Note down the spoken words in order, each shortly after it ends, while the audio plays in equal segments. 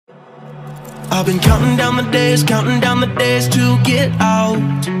I've been counting down the days to get out.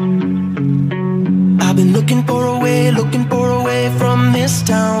 I've been looking for a way from this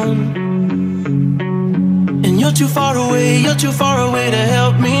town. And you're too far away to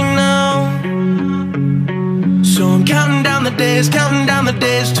help me now. So I'm counting down the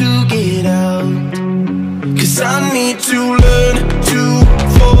days to get out. 'Cause I need to learn to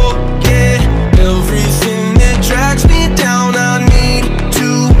forget everything that drags me down. I need to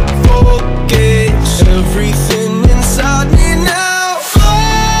forget everything inside me now.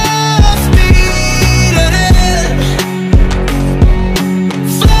 Full speed ahead,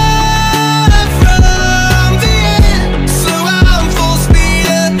 fly from the end. So I'm full speed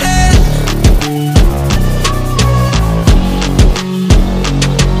ahead.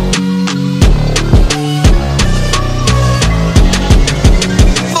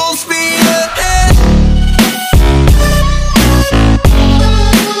 Full speed ahead.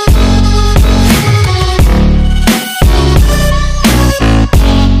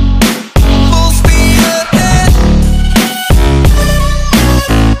 Full speed ahead.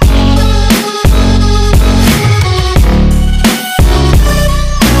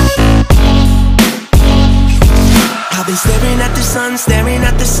 I've been staring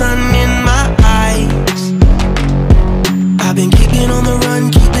at the sun in my eyes. I've been keeping on the run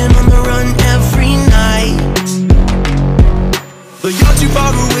every night. But you're too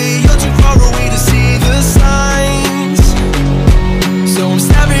far away to see the signs. So I'm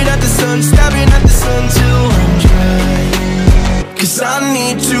staring at the sun till I'm dry. 'Cause I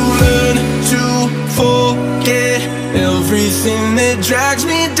need to learn to forget everything that drags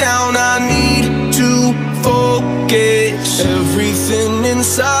me down. I need to forget everything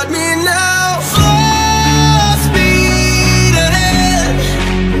inside me now. Full speed ahead,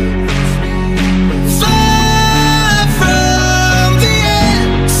 fly from the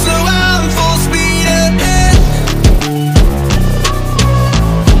end. So I'm full speed ahead.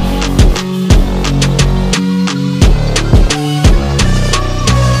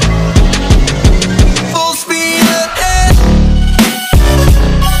 Full speed ahead.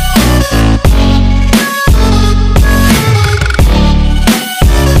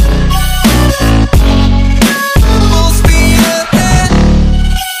 Full speed ahead.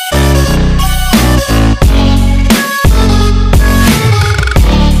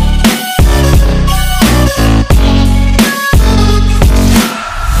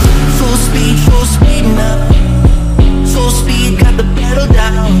 Full speed now. Full speed, got the pedal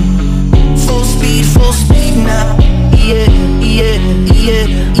down. Full speed now. Yeah, yeah, yeah,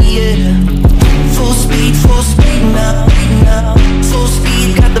 yeah. Full speed now. Full speed,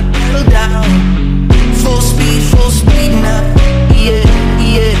 got the pedal down. Full speed now. Yeah,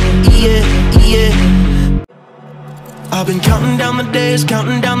 yeah, yeah, yeah. I've been counting down the days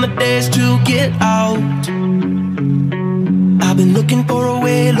to get out. I've been looking for a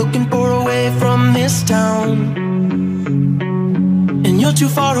way from this town. And you're too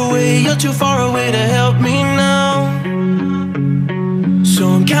far away to help me now. So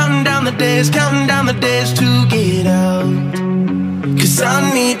I'm counting down the days to get out. 'Cause I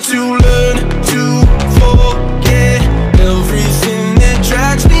need to learn to forget everything that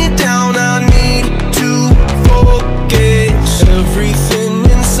drags me down. I need to forget everything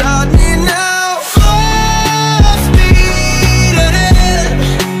inside me now. Full speed ahead,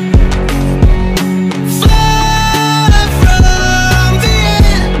 fly from the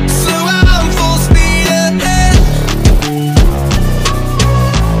end. So I'm full speed ahead.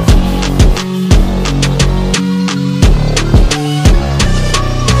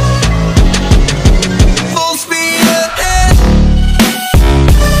 Full speed ahead.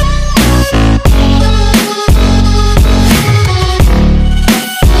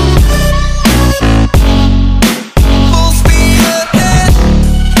 Full speed ahead.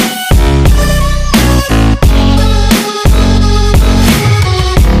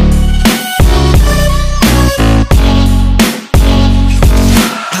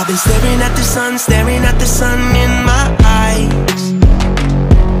 I've been staring at the sun in my eyes.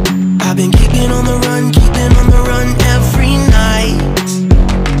 I've been keeping on the run every night.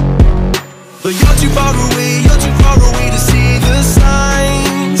 But you're too far away to see the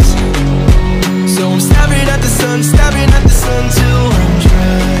signs. So I'm staring at the sun till I'm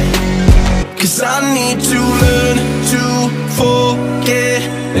dry. 'Cause I need to learn to forget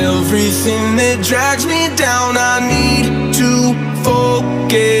everything that drags me down. I need to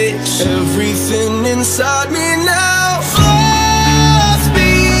forget everything inside me now. Full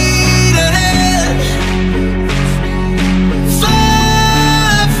speed ahead,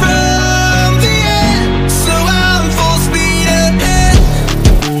 fly from the end. So I'm full speed ahead.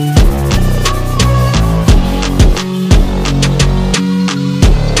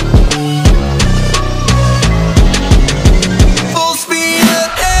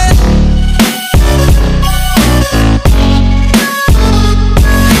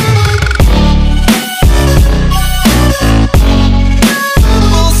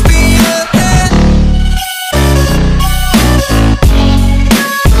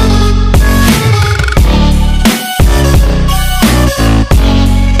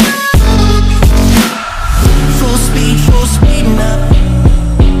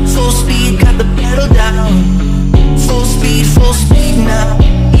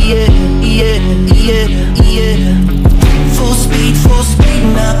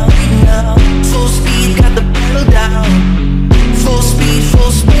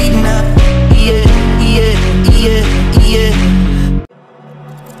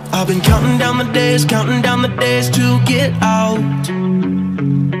 days, counting down the days to get out.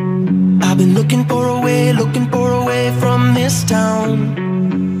 I've been looking for a way from this town.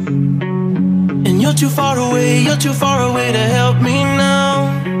 And you're too far away to help me now.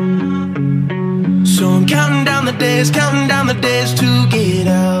 So I'm counting down the days to get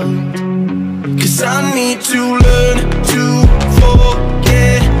out. 'Cause I need to learn to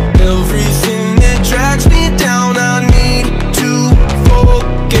forget everything that drags me down. I need to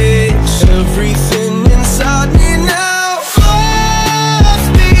forget everything inside me now. Full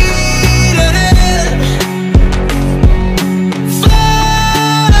speed ahead,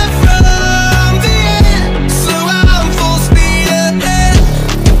 fly from the end. So I'm full speed ahead.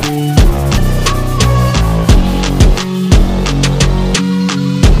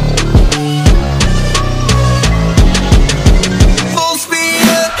 Full speed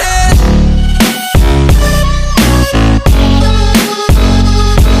ahead.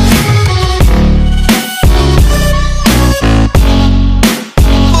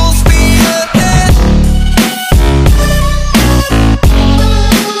 Full speed ahead.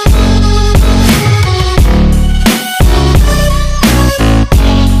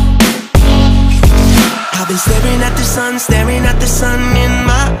 I've been staring at the sun in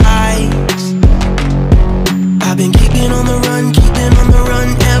my eyes. I've been keeping on the run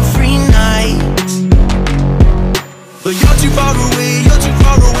every night. But you're too far away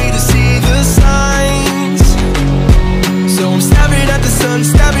to see the signs. So I'm staring at the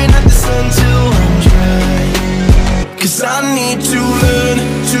sun till I'm dry. 'Cause I need to learn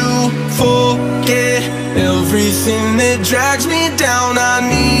to forget everything that drags me down. I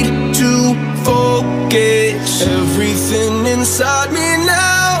need to forget everything inside me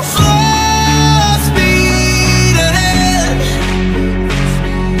now. Full speed ahead,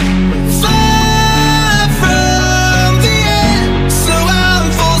 fly from the end. So I'm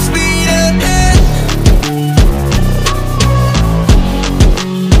full speed ahead.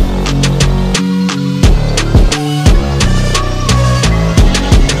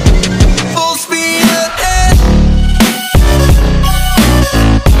 Full speed ahead.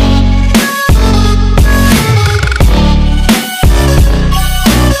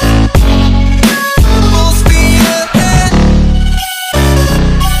 Full speed ahead.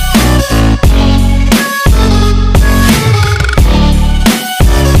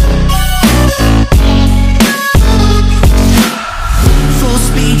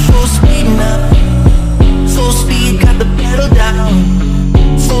 Full speed now. Full speed, got the pedal down.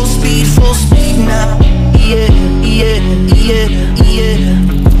 Full speed now. Yeah, yeah, yeah, yeah.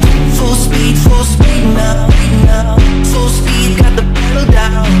 Full speed now. Full speed, got the pedal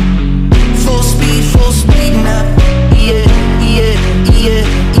down. Full speed now. Yeah, yeah, yeah,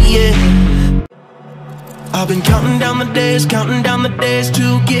 yeah. I've been counting down the days to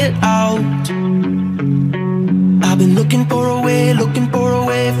get out. I've been looking for a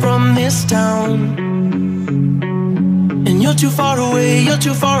way from this town. And you're too far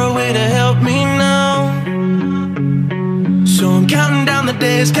away to help me now. So I'm counting down the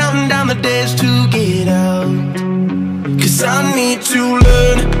days to get out. 'Cause I need to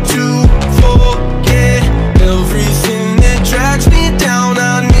learn to forget everything that drags me down.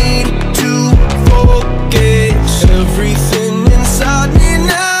 I need to forget everything inside me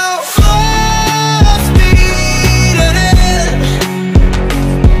now. Full speed ahead,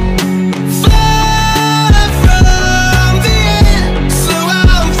 fly from the end. So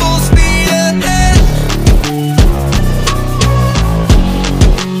I'm full speed ahead.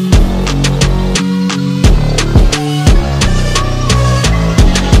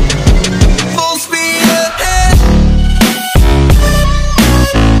 Full speed ahead.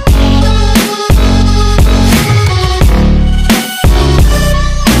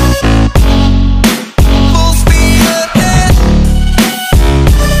 Full speed ahead.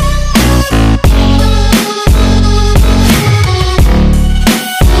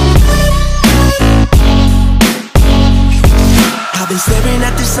 I've been staring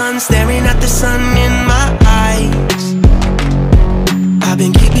at the sun in my eyes. I've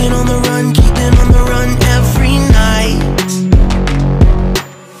been keeping on the run every night.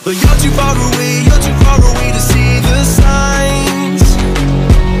 But you're too far away to see the signs.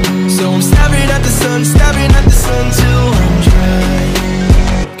 So I'm staring at the sun till I'm dry.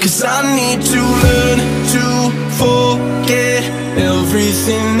 'Cause I need to learn to forget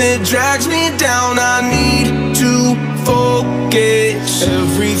everything that drags me down. I need to forget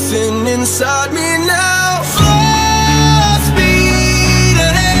everything inside me now. Full speed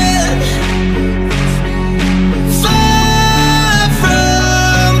ahead, fly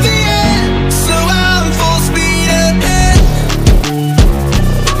from the end. So I'm full speed ahead.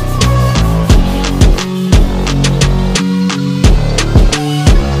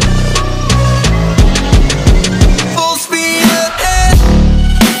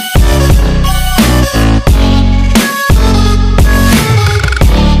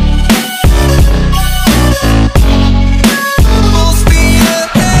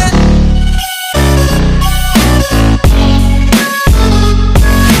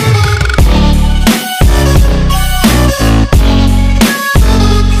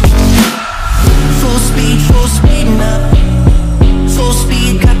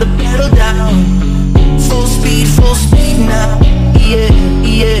 full speed now. Yeah,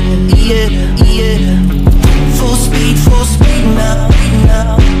 yeah, yeah, yeah. Full speed now,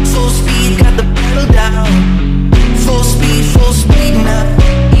 now. Full speed, got the pedal down. Full speed now.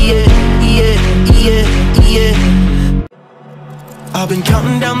 Yeah, yeah, yeah, yeah. I've been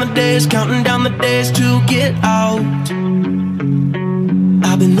counting down the days to get out.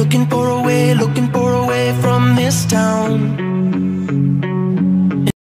 I've been looking for a way from this town.